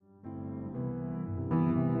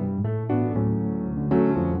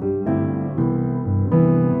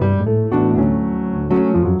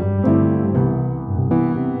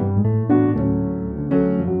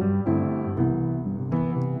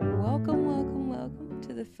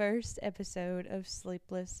the first episode of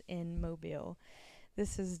Sleepless in Mobile.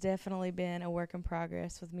 This has definitely been a work in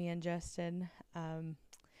progress with me and Justin.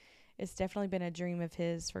 It's definitely been a dream of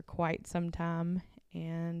his for quite some time,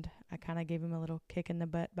 and I kind of gave him a little kick in the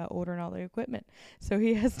butt by ordering all the equipment, so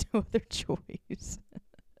he has no other choice.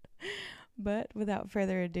 But without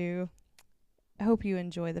further ado, I hope you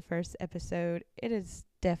enjoy the first episode. It is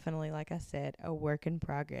definitely, like I said, a work in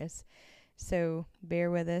progress. So bear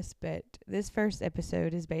with us, but this first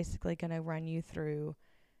episode is basically going to run you through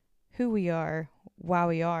who we are, why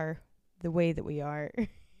we are the way that we are.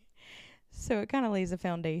 So it kind of lays a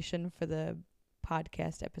foundation for the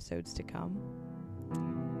podcast episodes to come.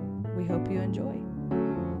 We hope you enjoy.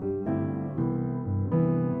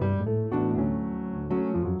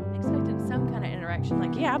 Expecting some kind of interaction,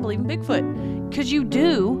 like, yeah, I believe in Bigfoot. Because you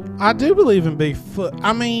do. I do believe in Bigfoot.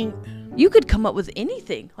 I mean, you could come up with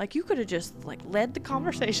anything. Like, you could have just, led the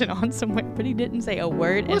conversation on somewhere, but he didn't say a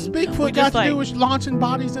word. What's Bigfoot got to do with launching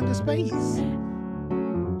bodies into space?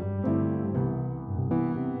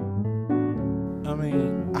 I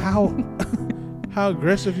mean, how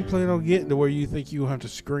aggressive you plan on getting to where you think you have to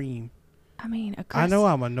scream? I mean, I know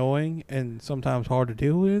I'm annoying and sometimes hard to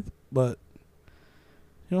deal with, but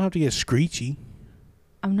you don't have to get screechy.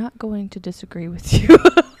 I'm not going to disagree with you.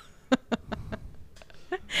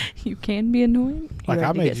 You can be annoying.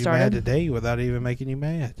 I made you mad today without even making you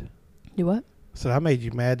mad. Do what? So I made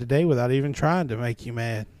you mad today without even trying to make you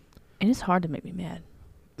mad. And it's hard to make me mad.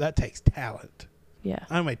 That takes talent. Yeah.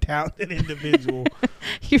 I'm a talented individual.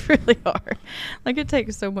 You really are. It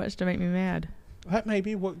takes so much to make me mad. That may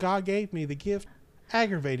be what God gave me, the gift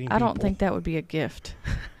aggravating people. I don't think that would be a gift.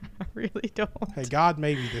 I really don't. Hey, God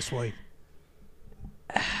made me this way.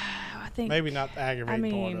 I think maybe not the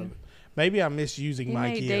aggravating part of it. Maybe I'm misusing my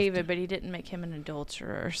gift. He made David, but he didn't make him an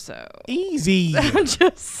adulterer, so. Easy. I'm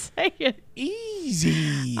just saying.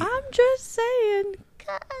 Easy. I'm just saying.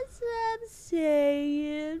 'Cause I'm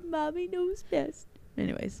saying Mommy knows best.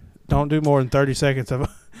 Anyways. Don't do more than 30 seconds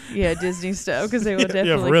of yeah, Disney stuff, because they will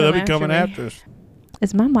definitely really be coming after us.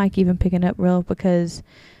 Is my mic even picking up real? Because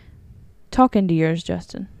talking to yours,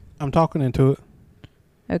 Justin. I'm talking into it.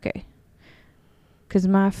 Okay. Because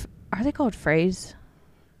are they called phrase?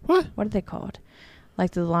 What? What are they called?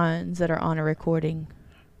 Like the lines that are on a recording.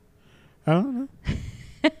 I don't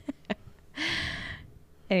know.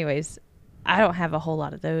 Anyways, I don't have a whole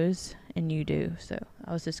lot of those, and you do, so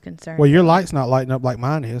I was just concerned. Well, your light's not lighting up like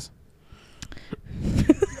mine is.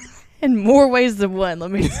 In more ways than one, let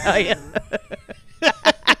me tell you.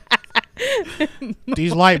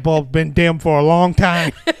 These light bulbs been dim for a long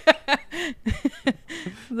time.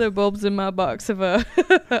 The bulbs in my box have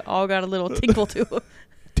all got a little tinkle to them.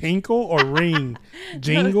 Tinkle or ring?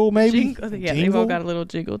 Jingle, maybe? Jingle. Yeah, they've all got a little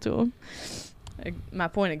jingle to them. My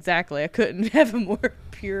point exactly. I couldn't have a more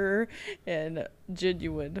pure and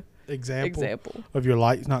genuine example of your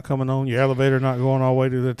lights not coming on, your elevator not going all the way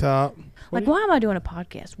to the top. Why am I doing a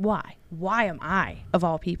podcast? Why? Why am I, of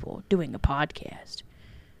all people, doing a podcast?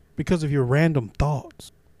 Because of your random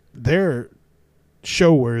thoughts. They're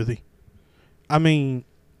show-worthy. I mean,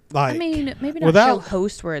 maybe not show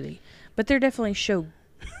host-worthy, but they're definitely show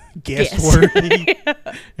guest-worthy.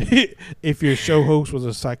 If your show host was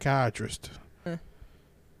a psychiatrist.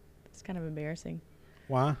 It's kind of embarrassing.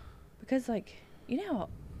 Why? Because, you know how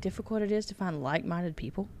difficult it is to find like-minded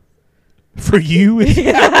people? For you,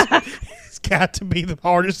 it's got to be the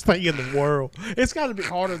hardest thing in the world. It's got to be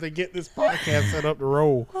harder than get this podcast set up to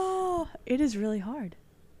roll. Oh, it is really hard.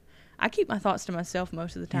 I keep my thoughts to myself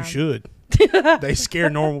most of the time. You should. They scare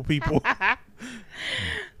normal people. I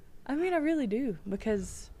mean, I really do,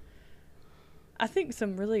 because I think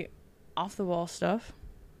some really off-the-wall stuff.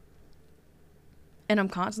 And I'm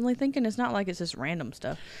constantly thinking. It's not like it's just random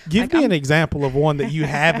stuff. Give me an example of one that you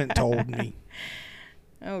haven't told me.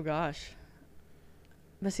 Oh, gosh.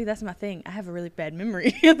 But see, that's my thing. I have a really bad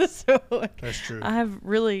memory. So that's true. I have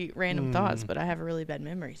really random thoughts, but I have a really bad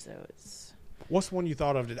memory. So it's. What's one you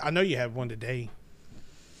thought of today? I know you had one today.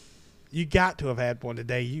 You got to have had one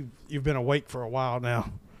today. You've been awake for a while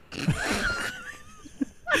now.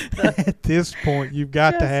 At this point, you've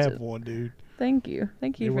got to have one, dude. Thank you.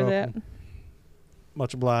 Thank you for welcome. That.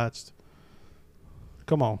 Much obliged.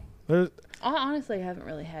 Come on. I honestly haven't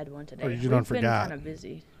really had one today. You done forgot. We've been kind of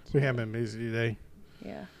busy today. We have been busy today.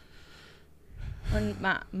 Yeah. When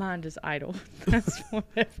my mind is idle. That's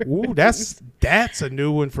whatever. Ooh, that's a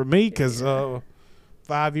new one for me, because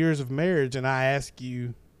 5 years of marriage, and I ask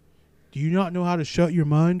you, do you not know how to shut your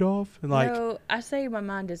mind off? And no, I say my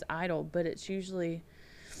mind is idle, but it's usually,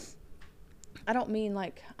 I don't mean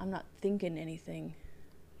I'm not thinking anything.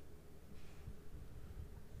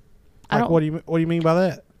 Like, what do you mean by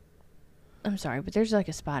that? I'm sorry, but there's like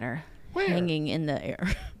a spider Where? hanging in the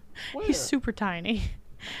air. Where? He's super tiny,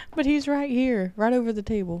 but he's right here, right over the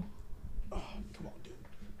table. Oh, come on, dude.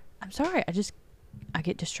 I'm sorry. I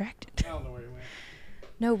get distracted. I don't know where he went.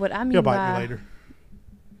 No, but I mean He'll bite me later.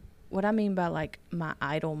 What I mean by like my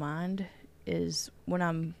idle mind is when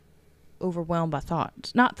I'm overwhelmed by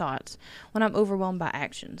thoughts. Not thoughts. When I'm overwhelmed by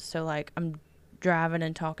actions. So like I'm driving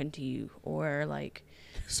and talking to you, or like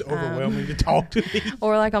it's overwhelming to talk to me.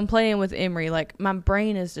 Or like I'm playing with Emery. Like my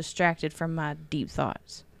brain is distracted from my deep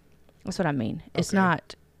thoughts. That's what I mean. Okay. It's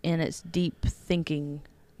not in its deep thinking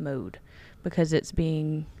mode because it's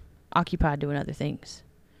being occupied doing other things.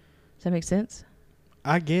 Does that make sense?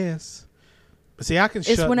 I guess. But see, I can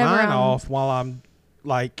shut mine off while I'm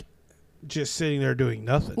like just sitting there doing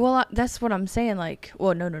nothing. Well, that's what I'm saying. Like,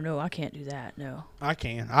 well, no, I can't do that. No, I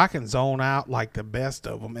can. I can zone out like the best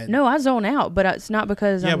of them. No, I zone out, but it's not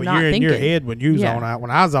because I'm not thinking. Yeah, but you're in your head when you zone out. When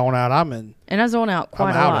I zone out, I'm in. And I zone out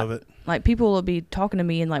quite a lot. I'm out of it. Like people will be talking to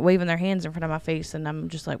me and like waving their hands in front of my face, and I'm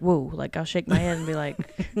just like, whoa! Like I'll shake my head and be like,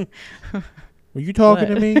 "Were you talking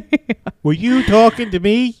to me? Were you talking to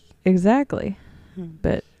me?" Exactly.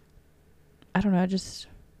 But I don't know.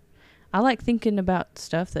 I like thinking about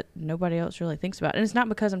stuff that nobody else really thinks about. And it's not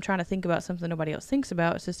because I'm trying to think about something nobody else thinks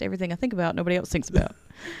about. It's just everything I think about, nobody else thinks about.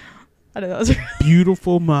 I know that was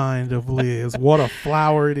beautiful mind of Liz. What a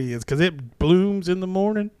flower it is. Because it blooms in the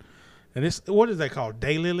morning. And it's, what is they called?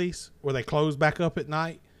 Daylilies? Where they close back up at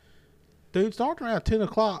night? Dude, starting around 10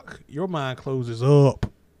 o'clock, your mind closes up.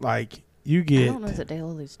 Like, you get... I don't know that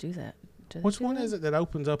daylilies do that. Which one is it that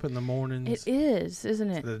opens up in the mornings? It is, isn't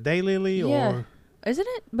it? The daylily or... Isn't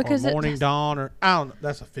it? Because or morning dawn, or I don't know.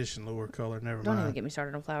 That's a fish and lure color. Never mind. Don't even get me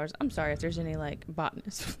started on flowers. I'm sorry if there's any like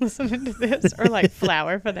botanists listening to this or like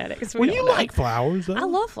flower fanatics. Well, you like flowers, though. I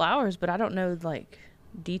love flowers, but I don't know like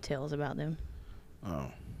details about them. Oh.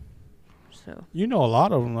 So you know a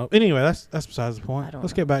lot of them, though. Anyway, that's besides the point.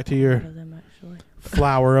 Let's get back to your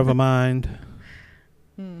flower of a mind.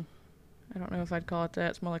 I don't know if I'd call it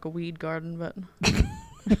that. It's more like a weed garden, but.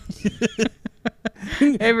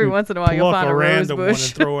 Every once in a while, you'll find a rose bush. One and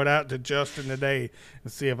throw it out to Justin today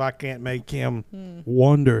and see if I can't make him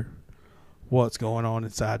wonder what's going on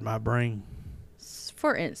inside my brain.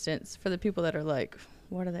 For instance, for the people that are like,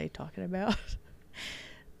 what are they talking about?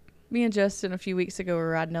 Me and Justin a few weeks ago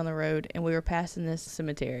were riding down the road and we were passing this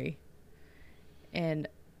cemetery. And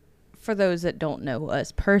for those that don't know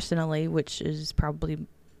us personally, which is probably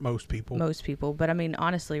most people, but I mean,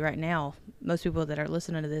 honestly, right now, most people that are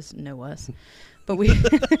listening to this know us. But we're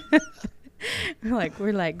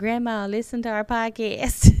like, Grandma, listen to our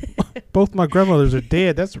podcast. Both my grandmothers are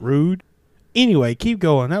dead. That's rude. Anyway, keep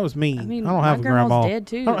going. That was mean. I mean, I don't have a grandma. Dead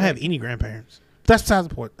too, I don't have any grandparents. That's besides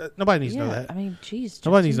the point. Nobody needs to know that. I mean, jeez.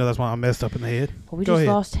 Nobody needs to know that's why I'm messed up in the head. Well, we just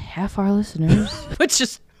lost half our listeners. Which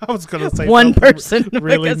is I was going to say one person.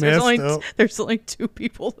 Really because messed there's only 2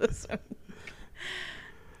 people listening.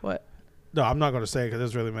 What? No, I'm not going to say it because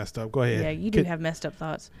it's really messed up. Go ahead. Yeah, you do have messed up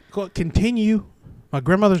thoughts. Continue. My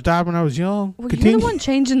grandmother's died when I was young. Well, you're the one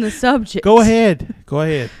changing the subject. Go ahead.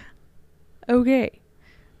 Okay.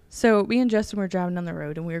 So me and Justin were driving down the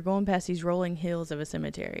road, and we were going past these rolling hills of a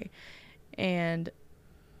cemetery. And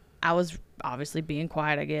I was obviously being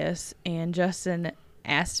quiet, I guess. And Justin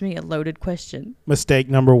asked me a loaded question. Mistake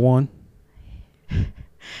number 1.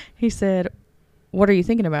 He said, "What are you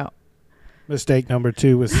thinking about?" Mistake number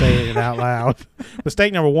 2 was saying it out loud.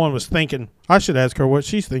 Mistake number 1 was thinking, I should ask her what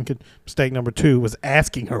she's thinking. Mistake number 2 was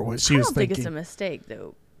asking her what she was thinking. I don't think it's a mistake,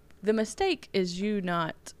 though. The mistake is you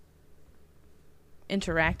not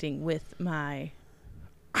interacting with my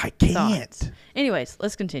thoughts. Anyways,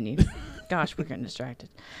 let's continue. Gosh, we're getting distracted.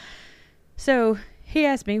 So he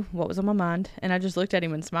asked me what was on my mind, and I just looked at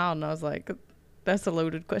him and smiled, and I was like, that's a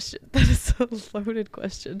loaded question. That is a loaded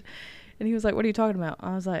question. And he was like, what are you talking about?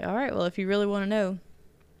 I was like, all right, well, if you really want to know.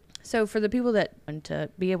 So for the people that want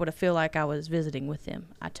to be able to feel like I was visiting with them,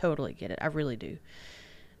 I totally get it. I really do.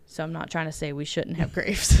 So I'm not trying to say we shouldn't have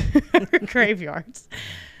graves or graveyards.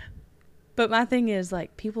 But my thing is,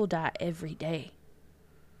 like, people die every day.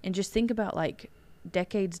 And just think about, like,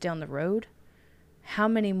 decades down the road, how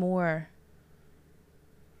many more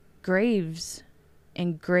graves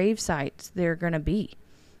and grave sites there are going to be.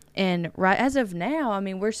 And right as of now, I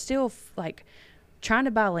mean, we're still like trying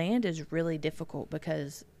to buy land is really difficult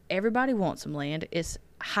because everybody wants some land. It's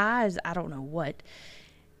high as I don't know what.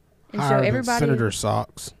 And higher so everybody than senator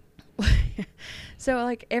socks. So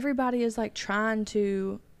like everybody is like trying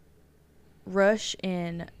to rush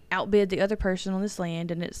and outbid the other person on this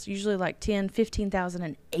land, and it's usually like 10,000-15,000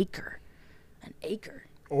 an acre. An acre.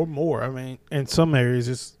 Or more. I mean, in some areas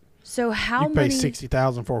it's So how you pay many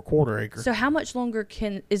 $60,000 for a quarter acre. So how much longer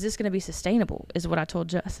is this going to be sustainable? Is what I told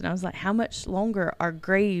Justin. I was like, how much longer are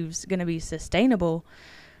graves going to be sustainable?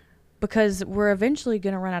 Because we're eventually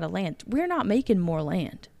going to run out of land. We're not making more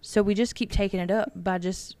land, so we just keep taking it up by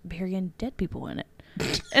just burying dead people in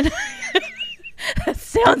it. And that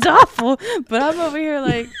sounds awful, but I'm over here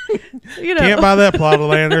like, Can't buy that plot of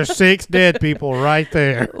land. There's 6 dead people right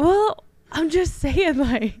there. Well, I'm just saying,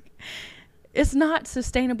 like, it's not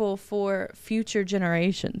sustainable for future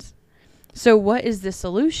generations. So what is the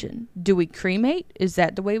solution? Do we cremate? Is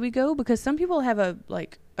that the way we go? Because some people have a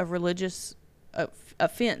religious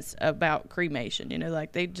offense about cremation.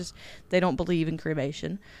 Like they don't believe in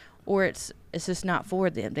cremation, or it's just not for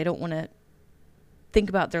them. They don't want to think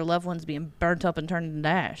about their loved ones being burnt up and turned into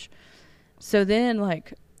ash. So then,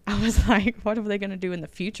 like, I was like, what are they going to do in the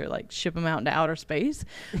future? Like, ship them out into outer space?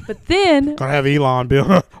 But then... Gonna have Elon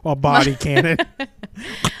build a body cannon.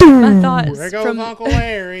 My thoughts there goes Uncle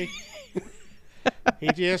Larry. He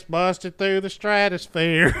just busted through the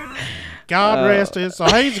stratosphere. God rest his soul.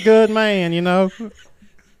 He's a good man,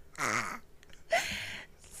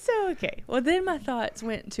 So, okay. Well, then my thoughts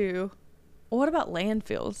went to, what about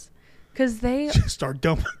landfills? Because they just start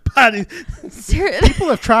dumping bodies. Seriously. People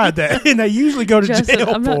have tried that, and they usually go to Justin, jail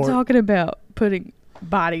I'm for not it. talking about putting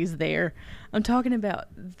bodies there. I'm talking about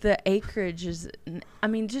the acreage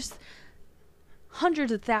just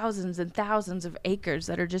hundreds of thousands and thousands of acres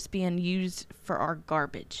that are just being used for our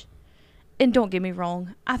garbage. And don't get me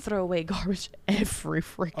wrong, I throw away garbage every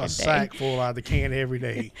freaking day. A sack full out of the can every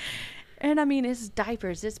day. And it's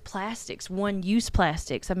diapers, it's plastics, one-use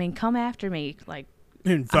plastics. Come after me, like.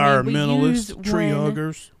 Environmentalists, tree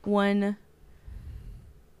huggers. One-use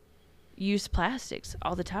plastics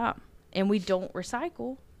all the time. And we don't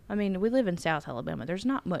recycle. We live in South Alabama. There's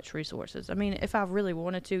not much resources. If I really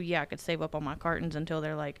wanted to, I could save up on my cartons until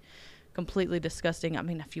they're, like, completely disgusting.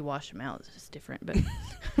 If you wash them out, it's different. But,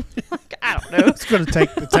 like, I don't know. It's going to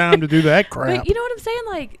take the time to do that crap. But you know what I'm saying?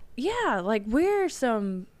 Like, we're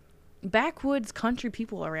some backwoods country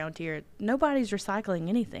people around here. Nobody's recycling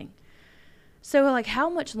anything. So, like, how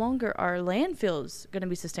much longer are landfills going to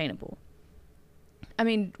be sustainable?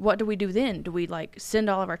 What do we do then? Do we, like,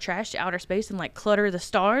 send all of our trash to outer space and, like, clutter the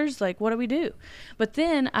stars? Like, what do we do? But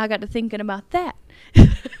then I got to thinking about that.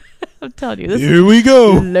 I'm telling you, this Here we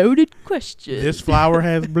go. Loaded question. This flower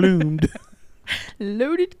has bloomed.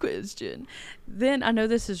 Loaded question. Then I know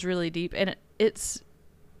this is really deep, and it's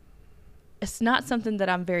not something that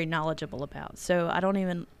I'm very knowledgeable about. So I don't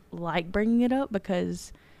even like bringing it up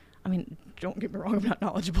because, don't get me wrong, I'm not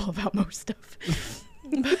knowledgeable about most stuff.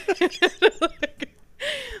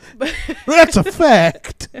 but That's a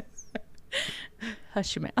fact.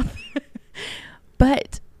 Hush your mouth.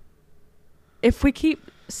 But if we keep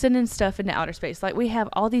sending stuff into outer space, like we have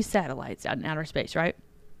all these satellites out in outer space, right?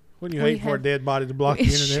 Wouldn't you hate for a dead body to block the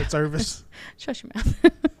internet service? Shut your mouth.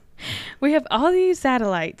 We have all these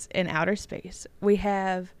satellites in outer space. We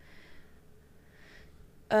have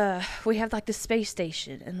like the space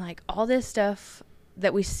station and like all this stuff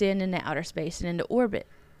that we send into outer space and into orbit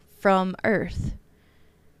from Earth.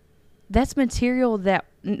 That's material that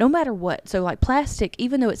no matter what, so like plastic,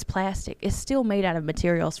 even though it's plastic, it's still made out of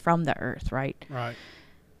materials from the Earth, right? Right.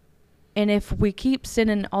 And if we keep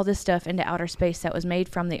sending all this stuff into outer space that was made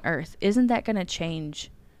from the Earth, isn't that going to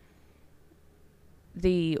change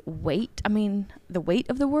the weight? The weight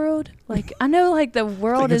of the world? Like, I know, like, the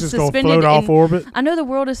world is suspended float off orbit. I know the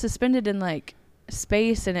world is suspended in, like,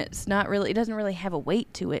 space, and it doesn't really have a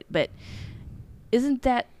weight to it, but isn't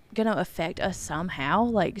that going to affect us somehow?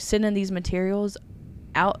 Like, sending these materials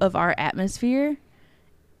out of our atmosphere?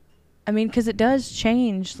 Because it does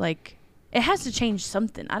change, like, it has to change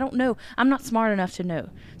something. I don't know. I'm not smart enough to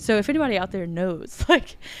know. So if anybody out there knows,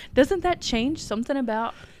 like, doesn't that change something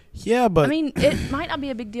about... Yeah, but... it might not be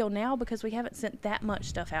a big deal now because we haven't sent that much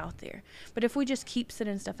stuff out there. But if we just keep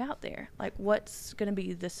sending stuff out there, like, what's going to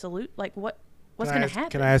be the salute? Like, what's going to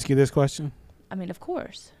happen? Can I ask you this question? Of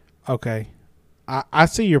course. Okay. I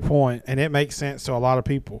see your point, and it makes sense to a lot of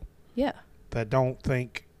people. Yeah. That don't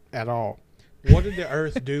think at all. What did the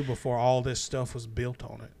Earth do before all this stuff was built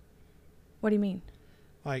on it? What do you mean?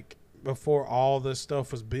 Like, before all this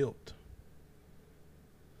stuff was built.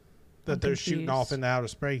 That they're shooting off into outer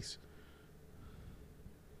space.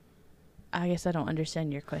 I guess I don't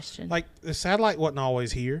understand your question. Like, the satellite wasn't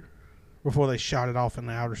always here before they shot it off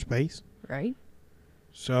into outer space. Right?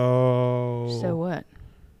 So what?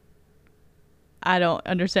 I don't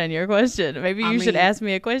understand your question. Maybe you should ask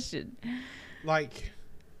me a question. Like,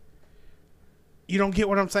 you don't get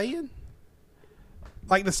what I'm saying?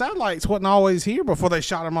 Like the satellites wasn't always here before they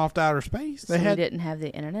shot them off to outer space. So we didn't have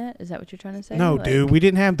the internet? Is that what you're trying to say? No, Like, dude, we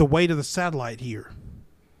didn't have the weight of the satellite here.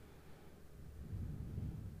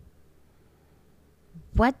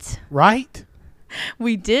 What? Right?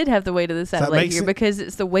 We did have the weight of the satellite here sense? because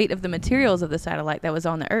it's the weight of the materials of the satellite that was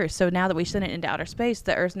on the Earth. So now that we send it into outer space,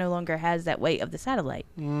 the Earth no longer has that weight of the satellite.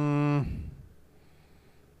 Do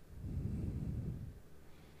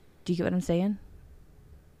you get what I'm saying?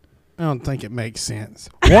 I don't think it makes sense.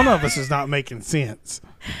 One of us is not making sense.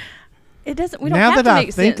 It doesn't. We don't Now have that to I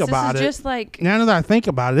make think sense. about This it, is just like Now that I think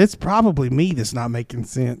about it, it's probably me that's not making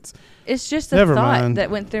sense. it's just a Never thought mind. that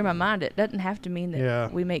went through my mind. It doesn't have to mean that Yeah.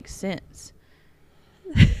 we make sense.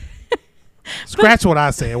 Scratch what I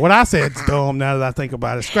said. What I said's dumb now that I think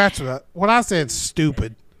about it. Scratch what I said's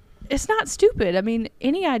stupid. It's not stupid. I mean,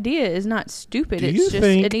 any idea is not stupid. Do It's you just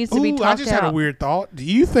think, it needs to be talked out. I just had a weird thought. Do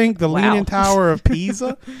you think the Wow. Leaning Tower of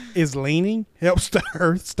Pisa is leaning, helps the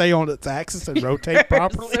Earth stay on its axis and rotate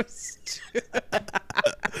properly?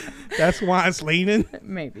 That's why it's leaning?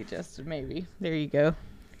 Maybe, Justin, maybe. There you go.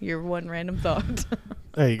 Your one random thought.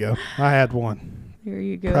 There you go. I had one. There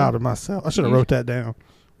you go. Proud of myself. I should have wrote that down.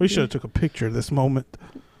 We should have took a picture of this moment.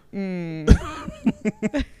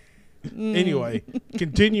 Anyway,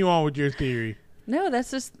 continue on with your theory. No,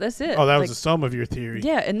 that's it. Oh, that was the sum of your theory.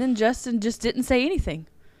 Yeah, and then Justin just didn't say anything.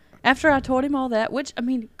 After I told him all that, which, I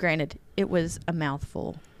mean, granted, it was a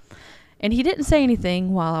mouthful. And he didn't say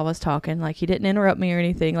anything while I was talking. Like, he didn't interrupt me or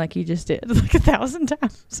anything like he just did like 1,000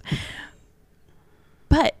 times.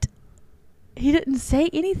 But he didn't say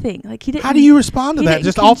anything. Like, he didn't. How do you respond to that?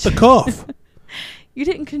 Just off the cuff? You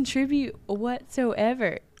didn't contribute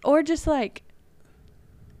whatsoever. Or just like,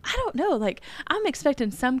 I don't know. Like, I'm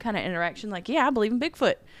expecting some kind of interaction. Like, yeah, I believe in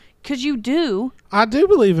Bigfoot. Because you do. I do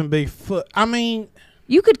believe in Bigfoot. I mean,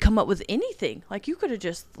 you could come up with anything. Like, you could have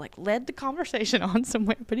just, like, led the conversation on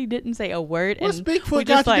somewhere. But he didn't say a word. What's and Bigfoot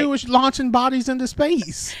got to do with launching bodies into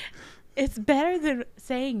space? It's better than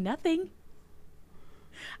saying nothing.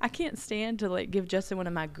 I can't stand to, like, give Justin one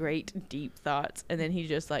of my great deep thoughts. And then he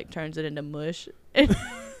just, like, turns it into mush.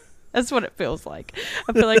 That's what it feels like.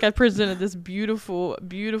 I feel like I presented this beautiful,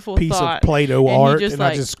 beautiful piece thought, of Play-Doh and art, he just, and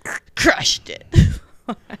like, I just crushed it.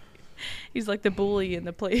 He's like the bully in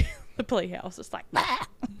the playhouse. It's like, bah!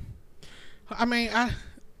 I mean,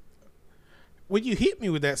 when you hit me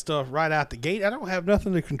with that stuff right out the gate, I don't have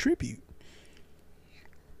nothing to contribute.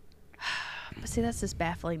 But see, that's just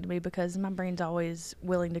baffling to me because my brain's always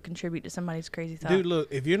willing to contribute to somebody's crazy thought. Dude, look,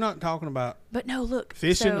 if you're not talking about but no, look,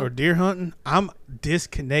 fishing or deer hunting, I'm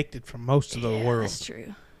disconnected from most of the world. That's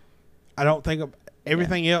true. I don't think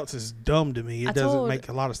everything else is dumb to me. It doesn't make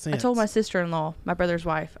a lot of sense. I told my sister-in-law, my brother's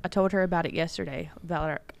wife, I told her about it yesterday,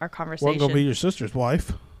 about our conversation. Wasn't going to be your sister's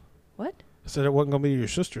wife. What? I said it wasn't going to be your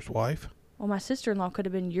sister's wife. Well, my sister-in-law could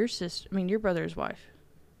have been your brother's wife.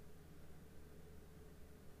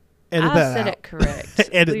 Edit that out. I said it correct.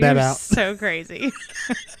 Edit that out. So crazy.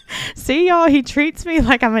 See, y'all, he treats me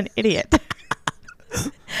like I'm an idiot.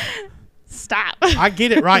 Stop. I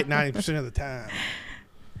get it right 90% of the time.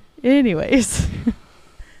 Anyways,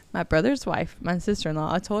 my brother's wife, my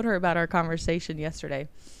sister-in-law, I told her about our conversation yesterday.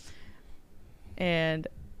 And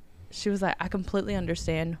she was like, I completely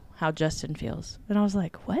understand how Justin feels. And I was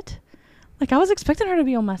like, what? Like, I was expecting her to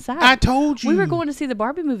be on my side. I told you. We were going to see the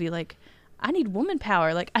Barbie movie. Like, I need woman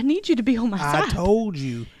power. Like, I need you to be on my side. I told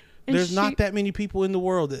you. And There's not that many people in the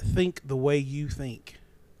world that think the way you think.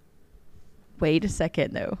 Wait a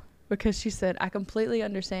second, though. Because she said, I completely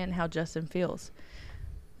understand how Justin feels.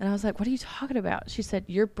 And I was like, what are you talking about? She said,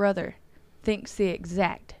 your brother thinks the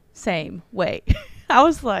exact same way. I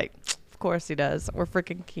was like, of course he does. We're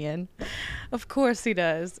freaking kin. Of course he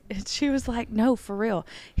does. And she was like, no, for real.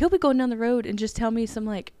 He'll be going down the road and just tell me some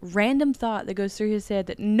like random thought that goes through his head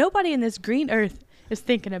that nobody in this green earth is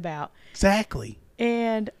thinking about. Exactly.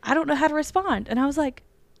 And I don't know how to respond. And I was like,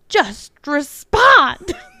 just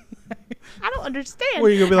respond. I don't understand. Well,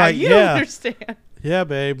 you're going to be like, you yeah. don't understand. Yeah,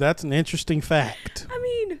 babe, that's an interesting fact. I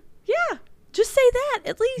mean, yeah, just say that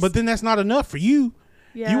at least. But then that's not enough for you.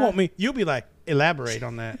 Yeah. You want me, you'll be like, elaborate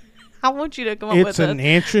on that. I want you to come up with It's an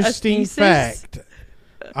interesting thesis. fact.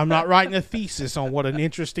 I'm not writing a thesis on what an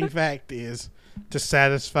interesting fact is to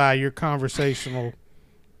satisfy your conversational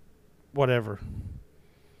whatever.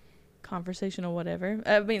 Conversational whatever.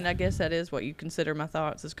 I mean, I guess that is what you consider my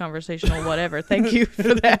thoughts is conversational whatever. Thank you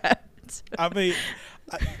for that. I mean,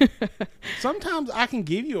 sometimes I can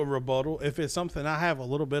give you a rebuttal if it's something I have a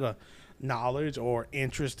little bit of knowledge or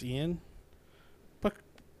interest in. But,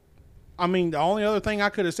 I mean, the only other thing I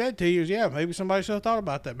could have said to you is, yeah, maybe somebody should have thought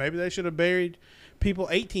about that. Maybe they should have buried people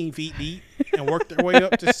 18 feet deep and worked their way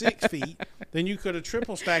up to 6 feet, then you could have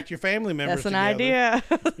triple stacked your family members That's an together.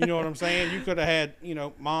 idea. You know what I'm saying? You could have had,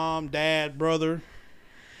 mom, dad, brother,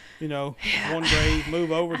 one grave,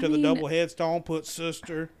 move over to the double headstone, put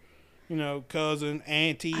sister, cousin,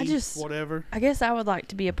 auntie, whatever. I guess I would like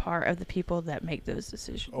to be a part of the people that make those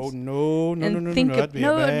decisions. Oh, no. That'd be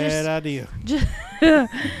a bad idea.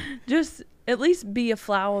 Just at least be a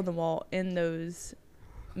fly on the wall in those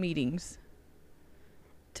meetings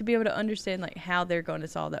to be able to understand like how they're going to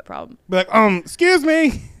solve that problem. Be like, excuse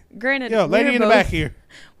me. Granted, yeah, lady in the back here.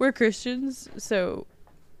 We're Christians, so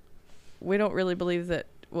we don't really believe that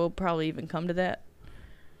we'll probably even come to that.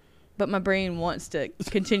 But my brain wants to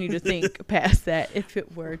continue to think past that if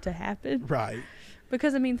it were to happen. Right.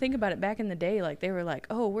 Because, I mean, think about it. Back in the day, like, they were like,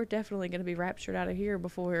 oh, we're definitely going to be raptured out of here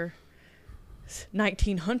before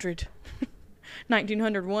 1900.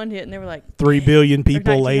 1901 hit, and they were like... 3 billion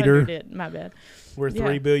people later. Hit. My bad. We're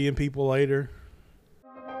 3 billion people later.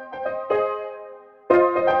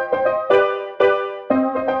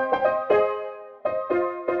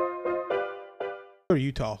 Or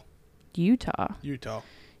Utah. Utah.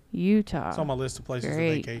 It's on my list of places to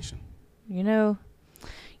vacation.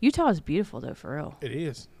 Utah is beautiful, though, for real. It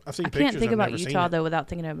is. I've seen I pictures. can't think about Utah, though, without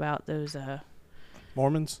thinking about those...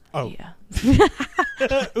 Mormons? Oh. Yeah.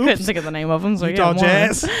 Couldn't think of the name of them. So Utah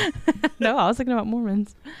Jazz? No, I was thinking about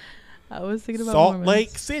Mormons. I was thinking about Salt Mormons.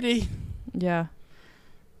 Lake City. Yeah.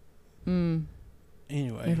 Anyway.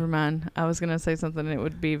 Never mind. I was going to say something and it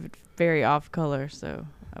would be very off color, so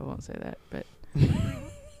I won't say that. But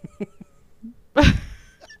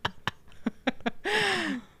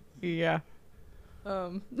yeah.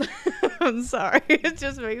 I'm sorry. It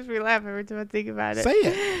just makes me laugh every time I think about it. Say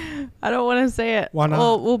it. I don't want to say it. Why not?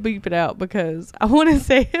 Well, we'll beep it out because I want to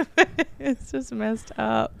say it. But it's just messed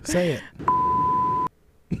up. Say it.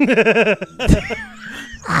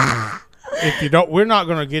 If you don't, we're not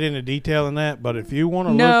going to get into detail in that. But if you want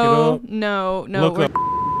to look it up, no, look up.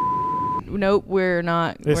 Nope, we're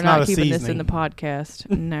not. We're not keeping this in the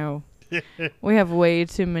podcast. No. We have way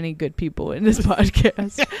too many good people in this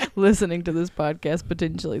podcast listening to this podcast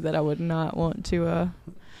potentially that I would not want to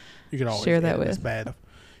you can always share that with. It's bad.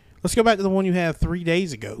 Let's go back to the one you had 3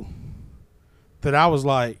 days ago that I was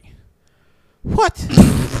like, what?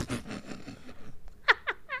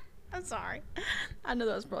 I'm sorry. I know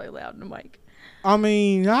that was probably loud in the mic. I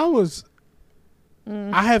mean,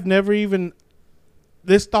 I have never even,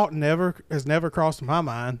 this thought has never crossed my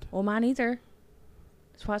mind. Well, mine either.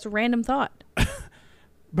 That's why it's a random thought.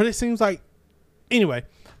 But it seems like, anyway,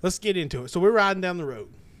 let's get into it. So we're riding down the road.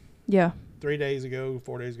 Yeah. 3 days ago,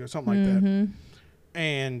 4 days ago, something like that.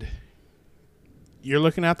 And you're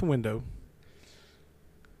looking out the window.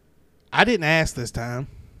 I didn't ask this time.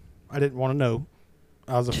 I didn't want to know.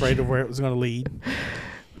 I was afraid of where it was going to lead.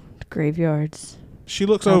 Graveyards. She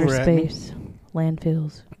looks over at me.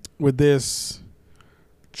 Landfills. With this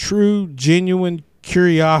true, genuine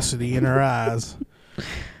curiosity in her eyes.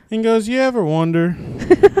 And goes, you ever wonder?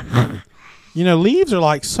 Leaves are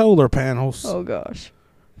like solar panels. Oh, gosh.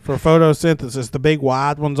 For photosynthesis, the big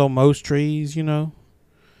wide ones on most trees,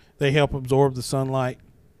 they help absorb the sunlight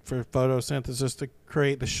for photosynthesis to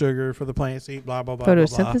create the sugar for the plants to eat, blah, blah, blah,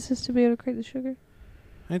 photosynthesis blah, blah. To be able to create the sugar?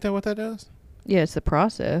 Ain't that what that does? Yeah, it's the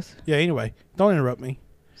process. Yeah, anyway, don't interrupt me.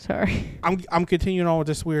 Sorry. I'm continuing on with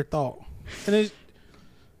this weird thought. And then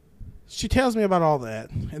she tells me about all that,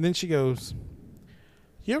 and then she goes,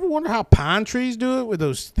 you ever wonder how pine trees do it with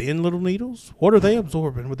those thin little needles? What are they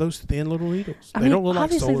absorbing with those thin little needles? They don't look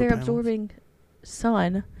like solar obviously they're panels. absorbing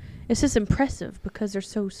sun. It's just impressive because they're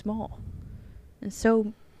so small and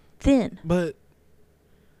so thin. But,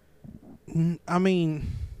 I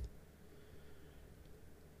mean...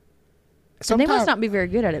 And they must not be very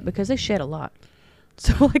good at it because they shed a lot.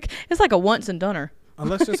 So, it's like a once and doneer.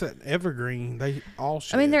 Unless it's an evergreen, they all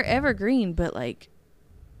shed. I mean, they're evergreen, but,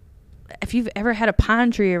 if you've ever had a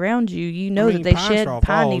pine tree around you, you know that they shed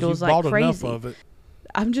pine needles like crazy. Of it.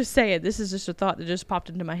 I'm just saying, this is just a thought that just popped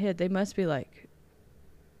into my head. They must be, a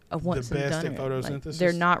once and doneer. The best at photosynthesis?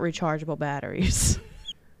 They're not rechargeable batteries.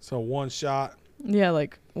 So, one shot. Yeah,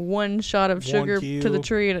 one shot of sugar to the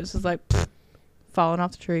tree, and it's just falling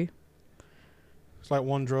off the tree. It's like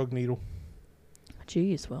one drug needle.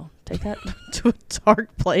 Jeez, well, take that to a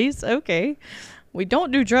dark place. Okay. We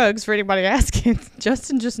don't do drugs for anybody asking.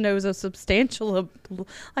 Justin just knows a substantial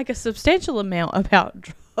amount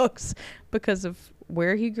about drugs because of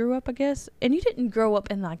where he grew up, I guess. And you didn't grow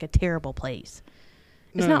up in a terrible place.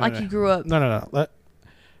 It's not like you grew up. No.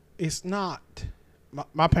 It's not.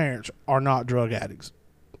 My parents are not drug addicts,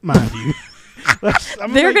 mind you.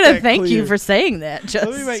 They're going to thank you for saying that,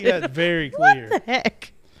 Justin. Let me make that very clear. What the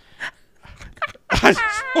heck? I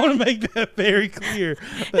just want to make that very clear.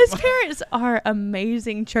 His parents are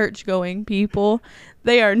amazing church-going people.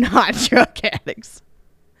 They are not drug addicts.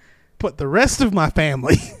 But the rest of my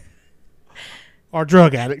family are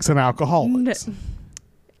drug addicts and alcoholics.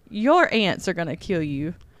 Your aunts are going to kill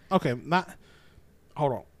you. Okay,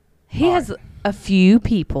 hold on. He has a few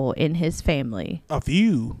people in his family. A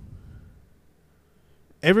few.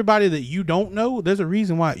 Everybody that you don't know, there's a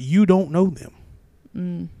reason why you don't know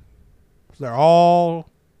them. They're all,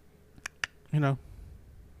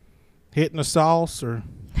 hitting the sauce or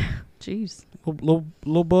Jeez.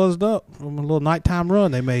 little buzzed up from a little nighttime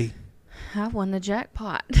run they made. I won the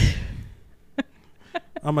jackpot.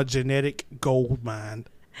 I'm a genetic gold mine.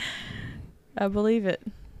 I believe it.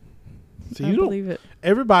 So I believe it.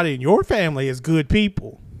 Everybody in your family is good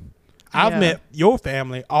people. I've met your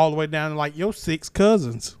family all the way down to like your 6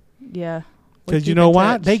 cousins. Yeah. Because you know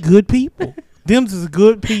why? They good people. Them's is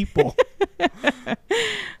good people.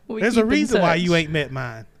 There's a reason why you ain't met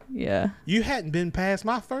mine. Yeah. You hadn't been past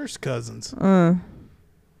my first cousins.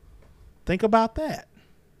 Think about that.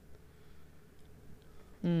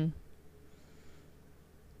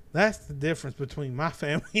 That's the difference between my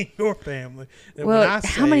family and your family. And well,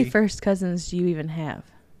 how many first cousins do you even have?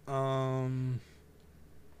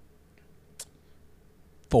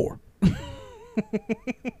 4.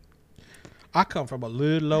 I come from a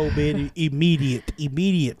little old bitty immediate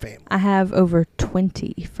family. I have over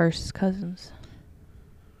 20 first cousins.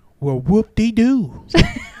 Well, whoop-de-doo.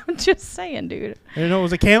 I'm just saying, dude. You know, it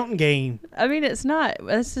was a counting game. I mean, it's not.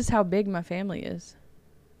 That's just how big my family is.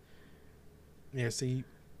 Yeah, see.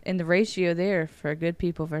 And the ratio there for good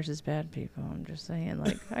people versus bad people. I'm just saying,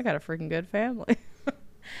 like, I got a freaking good family.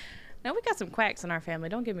 Now, we got some quacks in our family.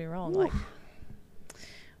 Don't get me wrong. Like,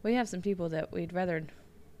 we have some people that we'd rather...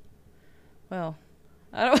 Well,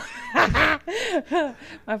 I don't...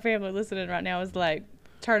 My family listening right now is like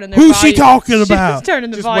turning their Who's volume. she talking about? She's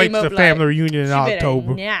turning the Just volume wait up for the family reunion in she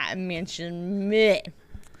October. Not mention me.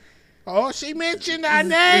 Oh, she mentioned our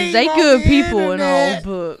name. They good people and all,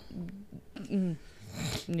 but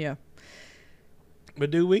yeah.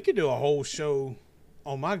 But dude, we could do a whole show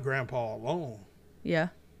on my grandpa alone. Yeah.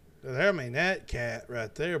 I mean, that cat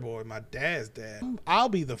right there, boy, my dad's dad. I'll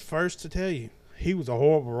be the first to tell you, he was a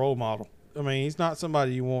horrible role model. I mean, he's not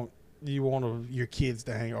somebody you want your kids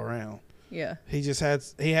to hang around. Yeah. He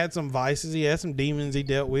had some vices. He had some demons he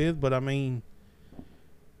dealt with. But, I mean,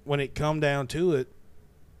 when it come down to it,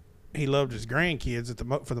 he loved his grandkids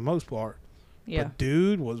for the most part. Yeah. But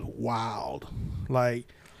dude was wild. Like,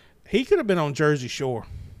 he could have been on Jersey Shore.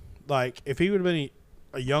 Like, if he would have been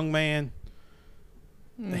a young man,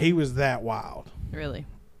 he was that wild. Really?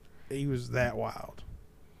 He was that wild.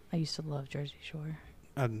 I used to love Jersey Shore.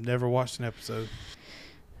 I've never watched an episode.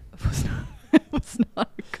 It was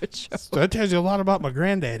not a good show. So that tells you a lot about my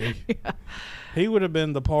granddaddy. Yeah. He would have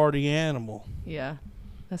been the party animal. Yeah.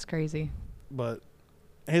 That's crazy. But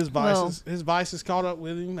his vices caught up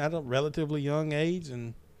with him at a relatively young age,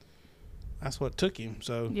 and that's what took him.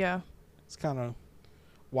 So yeah, it's kind of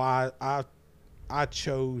why I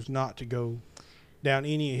chose not to go down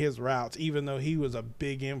any of his routes, even though he was a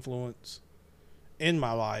big influence in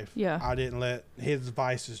my life. Yeah. I didn't let his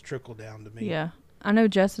vices trickle down to me. Yeah. I know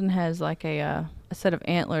Justin has like a set of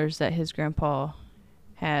antlers that his grandpa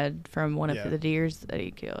had from one of the deers that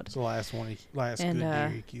he killed. It's the last good deer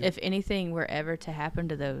he killed. If anything were ever to happen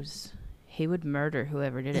to those, he would murder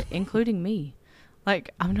whoever did it, including me.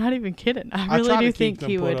 Like, I'm not even kidding. I really do think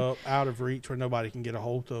he would. Put up out of reach where nobody can get a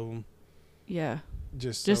hold of them. Yeah.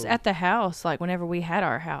 Just at the house, like whenever we had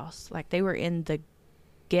our house, like they were in the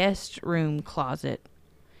guest room closet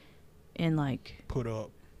and like put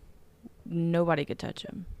up. Nobody could touch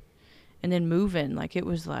them. And then moving, like it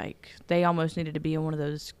was like they almost needed to be in one of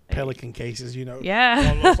those Pelican cases, you know.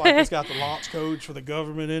 Yeah. Almost like it's got the launch codes for the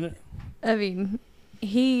government in it. I mean,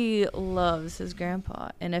 he loves his grandpa,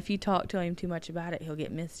 and if you talk to him too much about it, he'll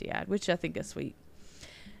get misty-eyed, which I think is sweet.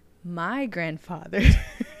 My grandfather.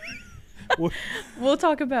 We'll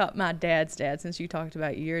talk about my dad's dad since you talked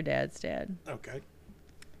about your dad's dad. Okay.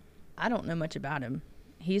 I don't know much about him.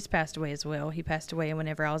 He's passed away as well. He passed away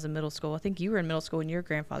whenever I was in middle school. I think you were in middle school when your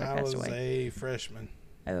grandfather passed away. I was a freshman.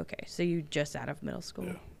 Okay, so you just out of middle school.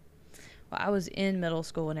 Yeah. Well, I was in middle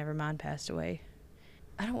school whenever mine passed away.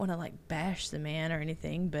 I don't want to like bash the man or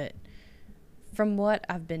anything, but from what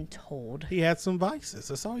I've been told, he had some vices.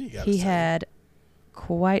 That's all you got to say. He had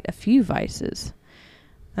quite a few vices.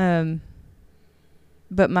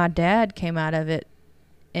 But my dad came out of it,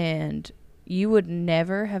 and you would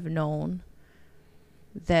never have known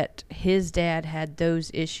that his dad had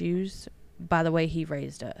those issues by the way he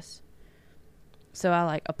raised us. So I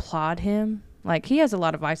like applaud him Like, he has a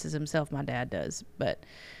lot of vices himself, my dad does, but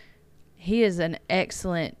he is an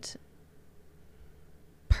excellent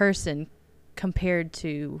person compared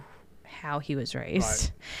to how he was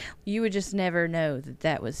raised. Right. You would just never know that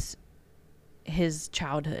that was his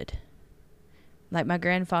childhood. Like, my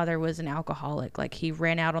grandfather was an alcoholic. Like, he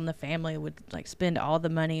ran out on the family, would like spend all the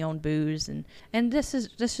money on booze, and this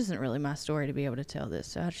isn't really my story to be able to tell this,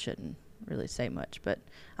 so I shouldn't really say much. But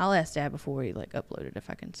I'll ask Dad before we like upload it if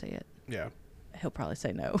I can say it. Yeah. He'll probably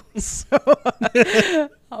say no. So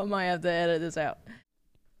I might have to edit this out.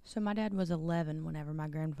 So my dad was 11 whenever my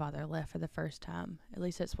grandfather left for the first time. At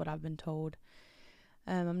least that's what I've been told.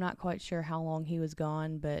 I'm not quite sure how long he was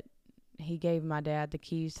gone, but he gave my dad the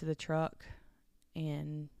keys to the truck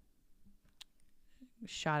and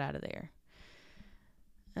shot out of there.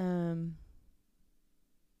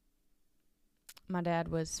 My dad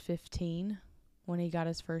was 15 when he got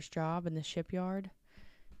his first job in the shipyard.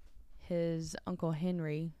 His Uncle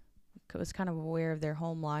Henry was kind of aware of their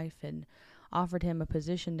home life and offered him a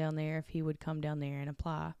position down there if he would come down there and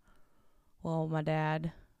apply. Well, my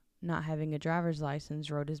dad, not having a driver's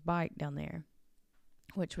license, rode his bike down there,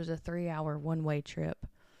 which was a 3-hour one-way trip.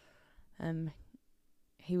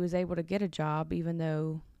 He was able to get a job even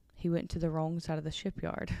though he went to the wrong side of the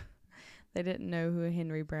shipyard. They didn't know who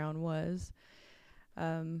Henry Brown was.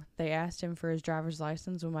 They asked him for his driver's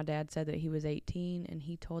license when my dad said that he was 18, and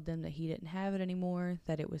he told them that he didn't have it anymore,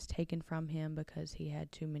 that it was taken from him because he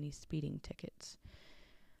had too many speeding tickets.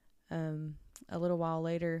 A little while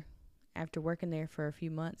later, after working there for a few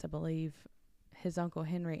months, I believe, his Uncle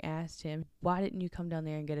Henry asked him, "Why didn't you come down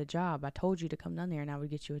there and get a job? I told you to come down there and I would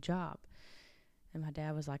get you a job." And my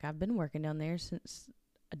dad was like, "I've been working down there since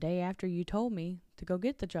a day after you told me to go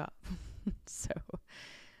get the job." So,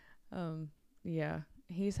 yeah,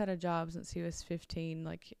 he's had a job since he was 15.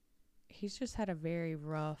 Like, he's just had a very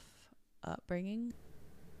rough upbringing.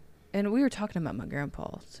 And we were talking about my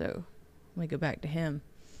grandpa, so let me go back to him.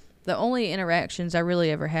 The only interactions I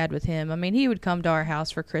really ever had with him, I mean, he would come to our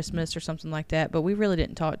house for Christmas or something like that, but we really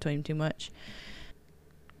didn't talk to him too much.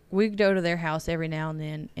 We'd go to their house every now and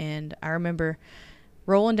then, and I remember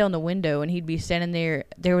rolling down the window, and he'd be standing there.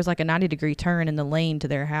 There was like a 90-degree turn in the lane to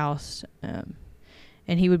their house,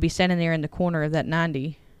 and he would be standing there in the corner of that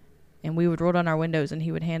 90, and we would roll down our windows, and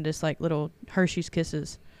he would hand us like little Hershey's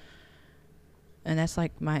Kisses. And that's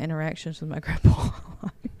like my interactions with my grandpa.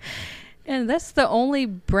 And that's the only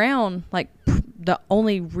Brown, like the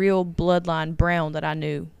only real bloodline Brown that I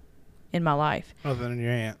knew in my life. Other than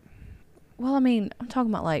your aunt. Well, I mean, I'm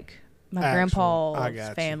talking about like my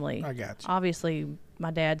grandpa's family. I got you. Obviously,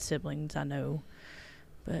 my dad's siblings I know,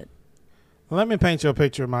 but let me paint you a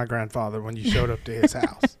picture of my grandfather when you showed up to his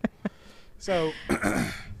house. So,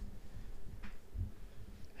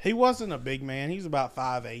 he wasn't a big man. He was about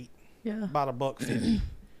 5'8". Yeah. About $150.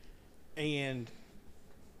 And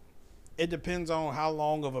it depends on how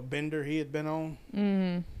long of a bender he had been on.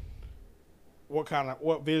 Mm.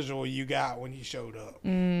 What visual you got when you showed up.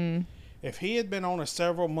 Mm. If he had been on a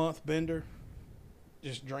several-month bender,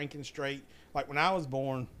 just drinking straight, like when I was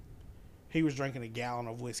born, he was drinking a gallon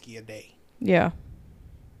of whiskey a day. Yeah.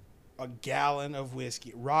 A gallon of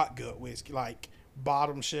whiskey, rot gut whiskey, like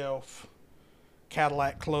bottom shelf,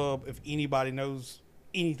 Cadillac Club. If anybody knows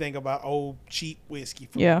anything about old cheap whiskey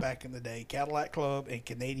from back in the day, Cadillac Club and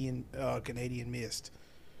Canadian Mist.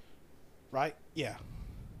 Right? Yeah.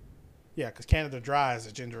 Yeah, because Canada Dry is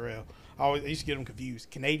a ginger ale. I used to get them confused.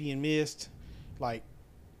 Canadian Mist, like,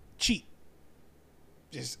 cheap.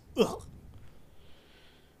 Just, ugh.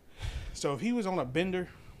 So if he was on a bender,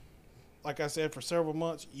 like I said, for several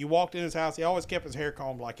months, you walked in his house, he always kept his hair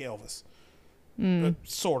combed like Elvis.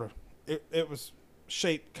 Sort of. It was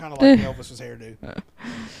shaped kind of like Elvis's hairdo.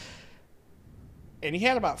 And he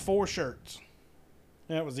had about 4 shirts.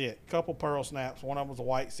 That was it. A couple pearl snaps. One of them was a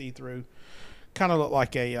white see-through. Kind of looked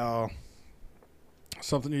like a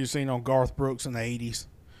something you've seen on Garth Brooks in the 80s.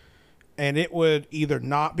 And it would either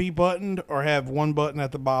not be buttoned or have one button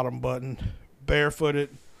at the bottom buttoned. Barefooted,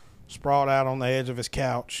 sprawled out on the edge of his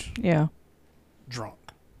couch. Yeah. Drunk.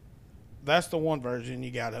 That's the one version you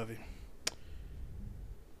got of him.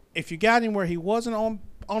 If you got him where he wasn't on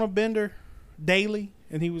a bender daily,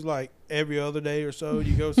 and he was like every other day or so,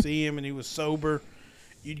 you go see him and he was sober,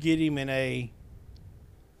 you'd get him in a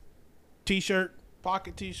t-shirt,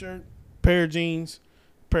 pocket t-shirt, pair of jeans,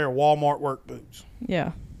 pair of Walmart work boots.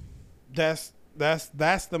 Yeah. That's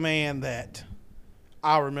the man that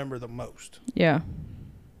I remember the most. Yeah.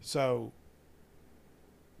 So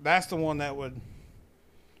that's the one that would,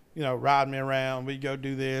 ride me around. We'd go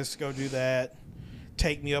do this, go do that.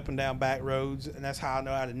 take me up and down back roads, and that's how I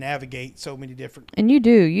know how to navigate so many different And you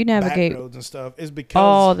navigate back roads and stuff. Is all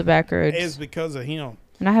because the back roads. is because of him.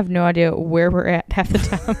 And I have no idea where we're at half the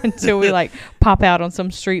time until we like pop out on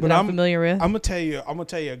some street that I'm familiar with. I'm gonna tell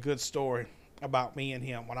you a good story about me and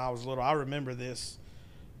him when I was little. I remember this.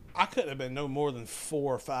 I couldn't have been no more than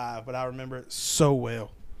 4 or 5, but I remember it so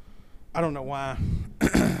well. I don't know why.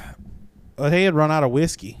 But he had run out of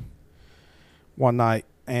whiskey one night,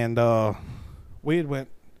 and we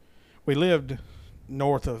lived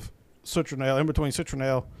north of Citronelle, in between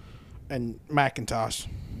Citronelle and McIntosh.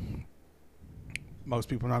 Most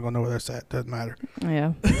people are not going to know where that's at. Doesn't matter.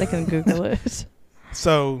 Yeah, they can Google it.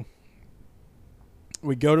 So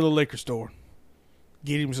we go to the liquor store,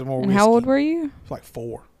 get him some more And whiskey. how old were you? Like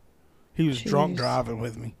 4. He was Jeez. drunk driving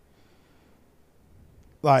with me.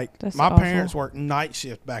 Like, That's my awful. parents worked night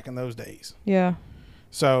shift back in those days. Yeah.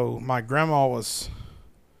 So my grandma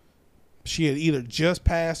she had either just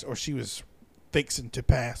passed or she was fixing to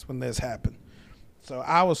pass when this happened. So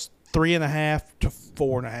I was 3.5 to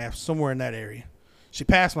 4.5, somewhere in that area. She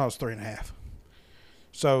passed when I was 3.5.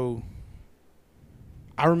 So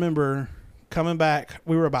I remember coming back.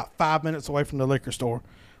 We were about 5 minutes away from the liquor store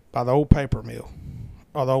by the old paper mill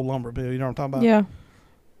or the old lumber mill. You know what I'm talking about? Yeah.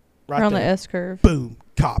 Right Around there. the S curve. Boom.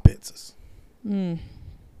 Cop hits us. Mm.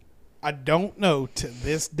 I don't know to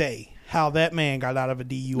this day how that man got out of a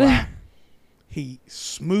DUI. He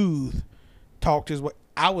smooth talked his way.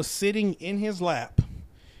 I was sitting in his lap.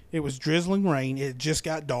 It was drizzling rain. It just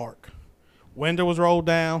got dark. Window was rolled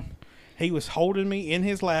down. He was holding me in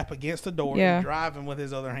his lap against the door and driving with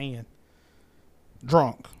his other hand.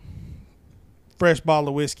 Drunk. Fresh bottle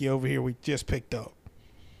of whiskey over here we just picked up.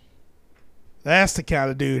 That's the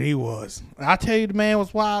kind of dude he was. And I tell you, the man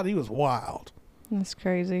was wild. He was wild. That's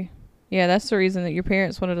crazy. Yeah, that's the reason that your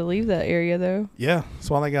parents wanted to leave that area, though. Yeah, that's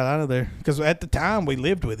why they got out of there. Because at the time, we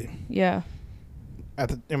lived with him. Yeah.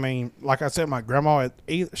 Like I said, my grandma,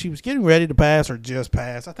 she was getting ready to pass or just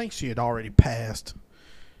passed. I think she had already passed.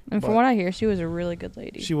 And from what I hear, she was a really good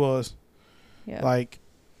lady. She was. Yeah.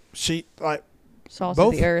 Salt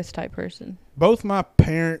of the earth type person. Both my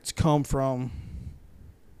parents come from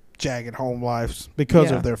jagged home lives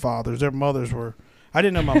because of their fathers. Their mothers were... I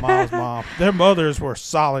didn't know my mom's mom. Their mothers were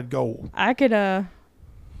solid gold. I could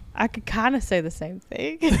kind of say the same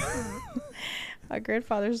thing. My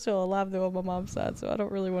grandfather's still alive though on my mom's side, so I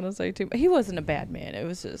don't really want to say too much. He wasn't a bad man. It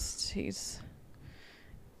was just he's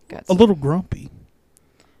got a little grumpy.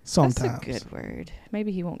 Sometimes. That's a good word.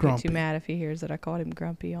 Maybe he won't Grumpy. get too mad if he hears that I called him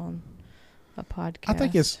grumpy on a podcast. I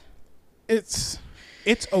think it's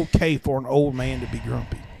okay for an old man to be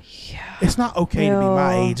grumpy. Yeah. It's not okay to be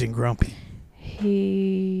my age and grumpy.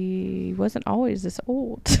 He wasn't always this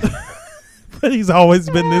old. But he's always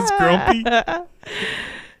been this grumpy.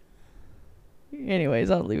 Anyways,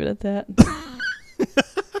 I'll leave it at that.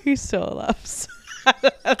 He's still alive. So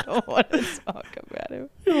I don't want to talk about him.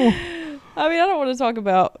 I mean, I don't want to talk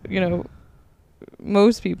about,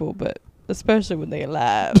 most people, but especially when they're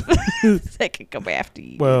alive. They can come after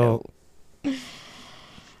you. Well, I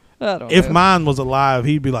don't if know. mine was alive,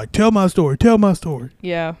 he'd be like, tell my story.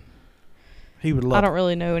 Yeah. He would love I don't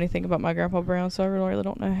really know anything about my Grandpa Brown, so I really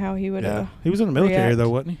don't know how he would he was in the military, react. though,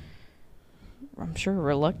 wasn't he? I'm sure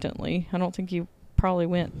reluctantly. I don't think he probably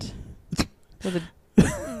went with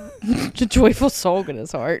a joyful soul in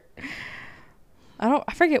his heart.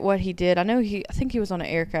 I forget what he did. I think he was on an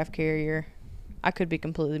aircraft carrier. I could be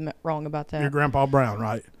completely wrong about that. Your Grandpa Brown,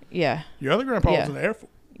 right? Yeah. Your other grandpa was in the Air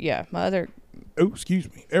Force. Yeah,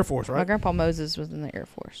 Air Force, right? My Grandpa Moses was in the Air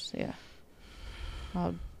Force. Yeah.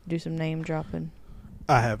 I'll do some name dropping.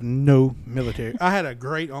 I have no military. I had a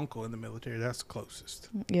great uncle in the military. That's the closest.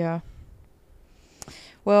 Yeah.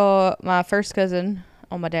 Well, my first cousin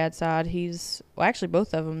on my dad's side, actually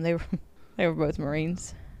both of them, they were both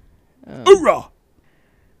Marines. Hoorah!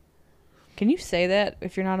 Can you say that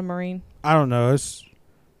if you're not a Marine? I don't know. It's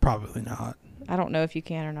probably not. I don't know if you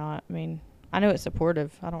can or not. I mean, I know it's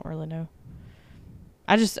supportive. I don't really know.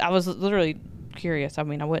 I was literally curious. I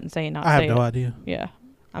mean, I wouldn't say not. I have no idea. Yeah.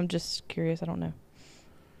 I'm just curious. I don't know.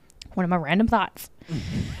 One of my random thoughts.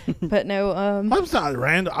 But no. That's not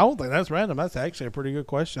random. I don't think that's random. That's actually a pretty good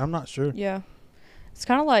question. I'm not sure. Yeah. It's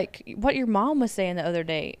kind of like what your mom was saying the other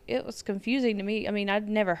day. It was confusing to me. I mean, I'd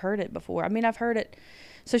never heard it before. I mean, I've heard it.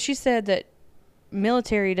 So she said that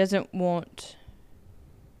military doesn't want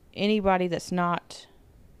anybody that's not,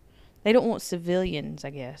 they don't want civilians,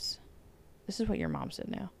 I guess. This is what your mom said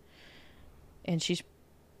now. And she's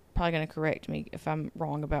probably going to correct me if I'm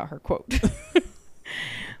wrong about her quote.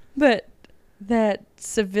 But that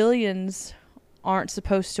civilians aren't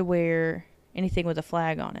supposed to wear anything with a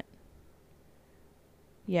flag on it.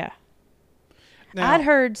 Yeah. Now, I'd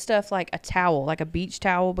heard stuff like a towel, like a beach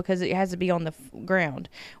towel, because it has to be on the ground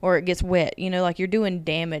or it gets wet. You know, like you're doing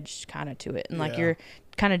damage kind of to it. And like Yeah. you're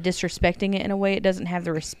kind of disrespecting it in a way. It doesn't have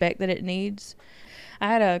the respect that it needs. I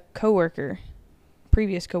had a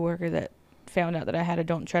previous coworker, that found out that I had a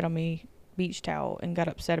Don't Tread on Me beach towel and got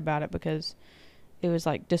upset about it because it was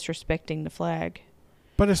like disrespecting the flag.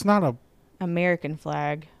 But it's not a American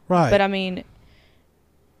flag. right. But I mean,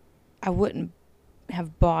 I wouldn't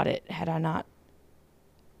have bought it had I not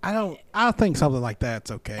I think something like that's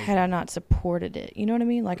okay. had I not supported it. You know what I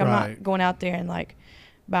mean? Like I'm Right. not going out there and like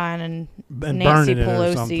buying And Nancy burning it or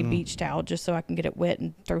Pelosi something. beach towel just so I can get it wet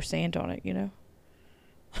and throw sand on it, you know?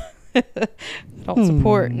 I don't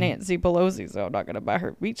support Nancy Pelosi, so I'm not going to buy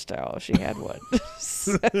her beach towel if she had one.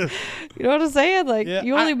 You know what I'm saying? Like, Yeah,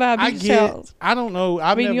 you only buy I beach get it. towels. I don't know.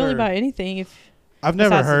 I mean, you only buy anything if I've never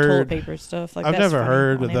besides the toilet heard paper stuff. Like I've that's never funny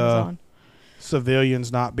heard on of the Amazon.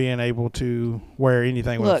 civilians not being able to wear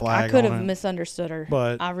anything with a Look, flag I could on have it. misunderstood her.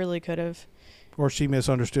 But I really could have. or she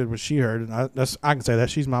misunderstood what she heard. And I can say that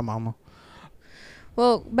she's my mama.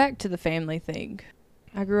 Well, back to the family thing.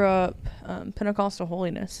 I grew up Pentecostal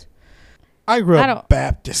holiness. I grew I up don't-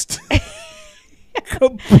 Baptist.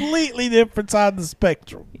 Completely different side of the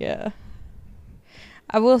spectrum. Yeah.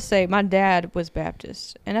 I will say my dad was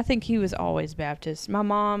Baptist, and I think he was always Baptist. My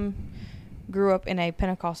mom grew up in a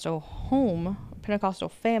Pentecostal home, Pentecostal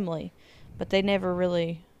family, but they never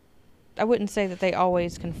really, I wouldn't say that they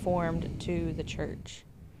always conformed to the church.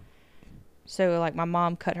 So, like, my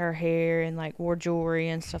mom cut her hair and, like, wore jewelry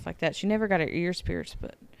and stuff like that. She never got her ears pierced,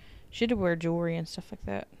 but she did wear jewelry and stuff like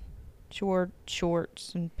that. She wore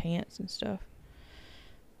shorts and pants and stuff.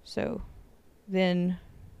 So, then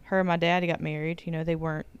her and my dad got married. You know, they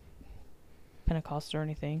weren't Pentecostal or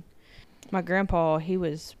anything. My grandpa, he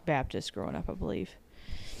was Baptist growing up, I believe.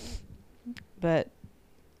 But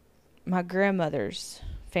my grandmother's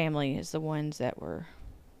family is the ones that were,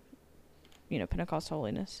 you know, Pentecostal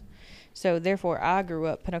holiness. So, therefore, I grew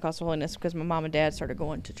up Pentecostal holiness because my mom and dad started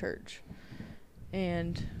going to church.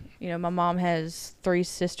 And, you know, my mom has 3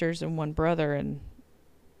 sisters and 1 brother, and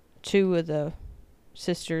 2 of the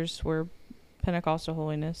sisters were Pentecostal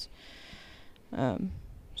holiness.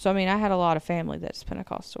 So, I mean, I had a lot of family that's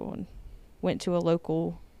Pentecostal and went to a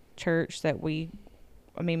local church that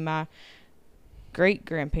my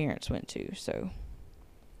great-grandparents went to. So,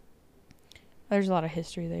 there's a lot of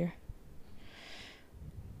history there.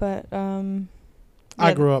 But,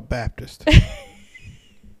 I grew up Baptist.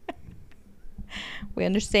 we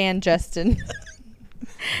understand, Justin.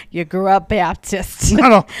 You grew up Baptist.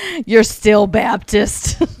 No. You're still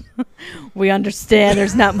Baptist. We understand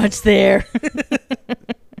there's not much there.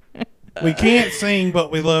 We can't sing,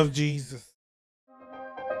 but we love Jesus.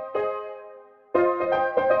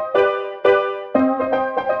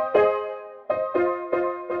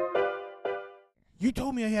 You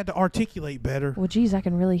told me I had to articulate better. Well, geez, I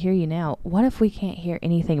can really hear you now. What if we can't hear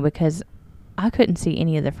anything because I couldn't see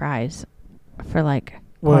any of the fries for like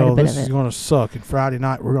quite a bit This of is it. going to suck. And Friday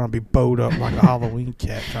night, we're going to be bowed up like a Halloween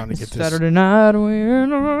cat trying to get this. Saturday night, we're in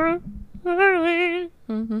the Halloween.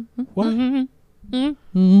 What?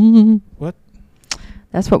 What?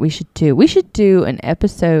 That's what we should do. We should do an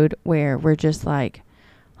episode where we're just like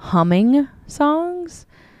humming songs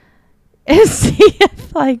and see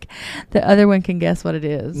if like the other one can guess what it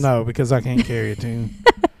is. No, because I can't carry a tune.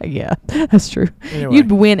 Yeah, that's true. Anyway,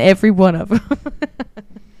 You'd win every one of them.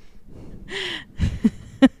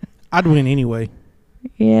 I'd win anyway.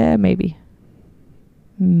 Yeah, maybe.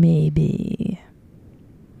 Maybe.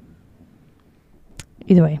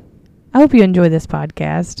 Either way, I hope you enjoy this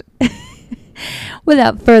podcast.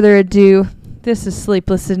 Without further ado, this is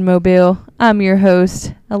Sleepless in Mobile. I'm your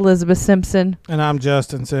host, Elizabeth Simpson. And I'm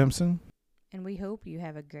Justin Simpson. And we hope you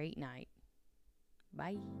have a great night.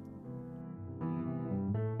 Bye.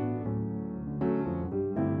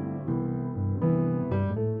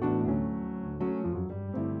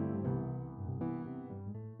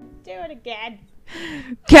 Do it again.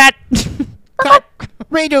 Cat. Cut.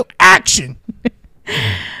 Radio action.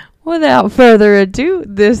 Without further ado,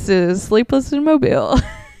 this is Sleepless in Mobile.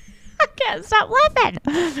 I can't stop laughing.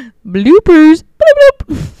 Bloopers.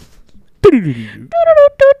 Bloop, bloop.